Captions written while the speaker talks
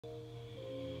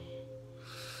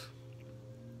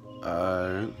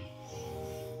Alright.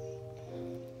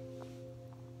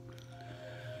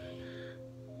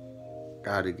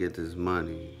 Gotta get this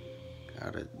money.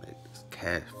 Gotta make this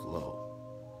cash flow.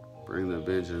 Bring the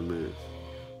Benjamins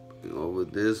over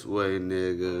this way,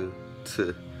 nigga.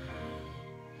 To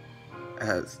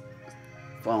has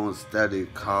phone steady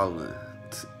calling.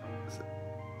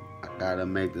 I gotta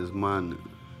make this money.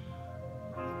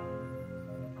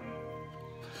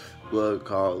 Blood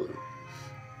calling.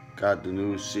 Got the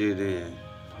new shit in.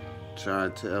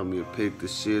 Trying to tell me to pick the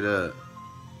shit up.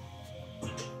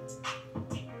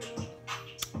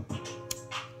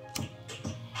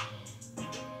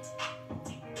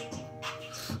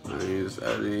 I ain't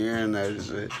started hearing that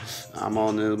shit. I'm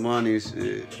on this money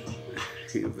shit.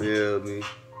 You feel me?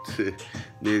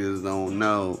 Niggas don't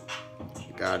know.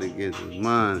 Gotta get this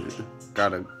money.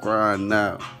 Gotta grind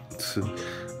out.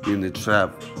 Be in the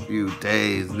trap a few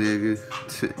days, nigga.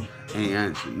 Ain't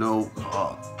answer no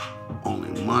call.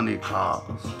 Only money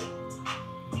calls.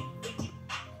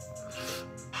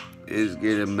 It's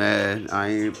getting mad. I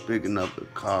ain't picking up the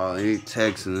call. I ain't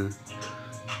texting her.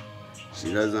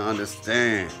 She doesn't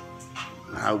understand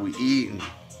how we eating.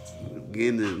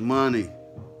 Getting this money.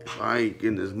 If I ain't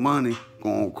getting this money,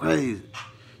 going crazy.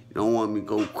 You don't want me to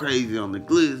go crazy on the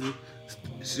glizzy.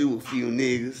 Shoot a few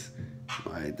niggas.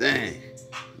 Like, dang.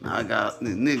 Now I got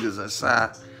the niggas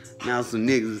outside. Now some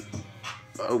niggas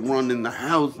are running the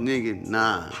house, nigga.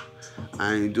 Nah.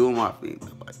 I ain't doing my feet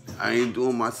like that. I ain't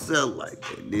doing myself like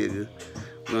that, nigga.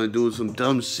 I'm gonna do some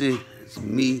dumb shit. It's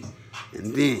me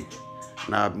and then.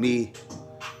 Not me.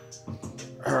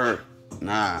 Her.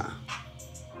 Nah.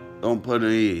 Don't put her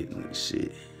in this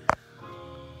shit.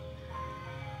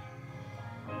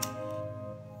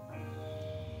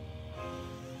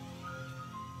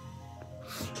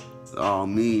 It's all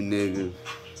me, nigga.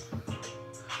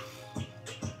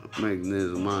 Making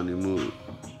this money move.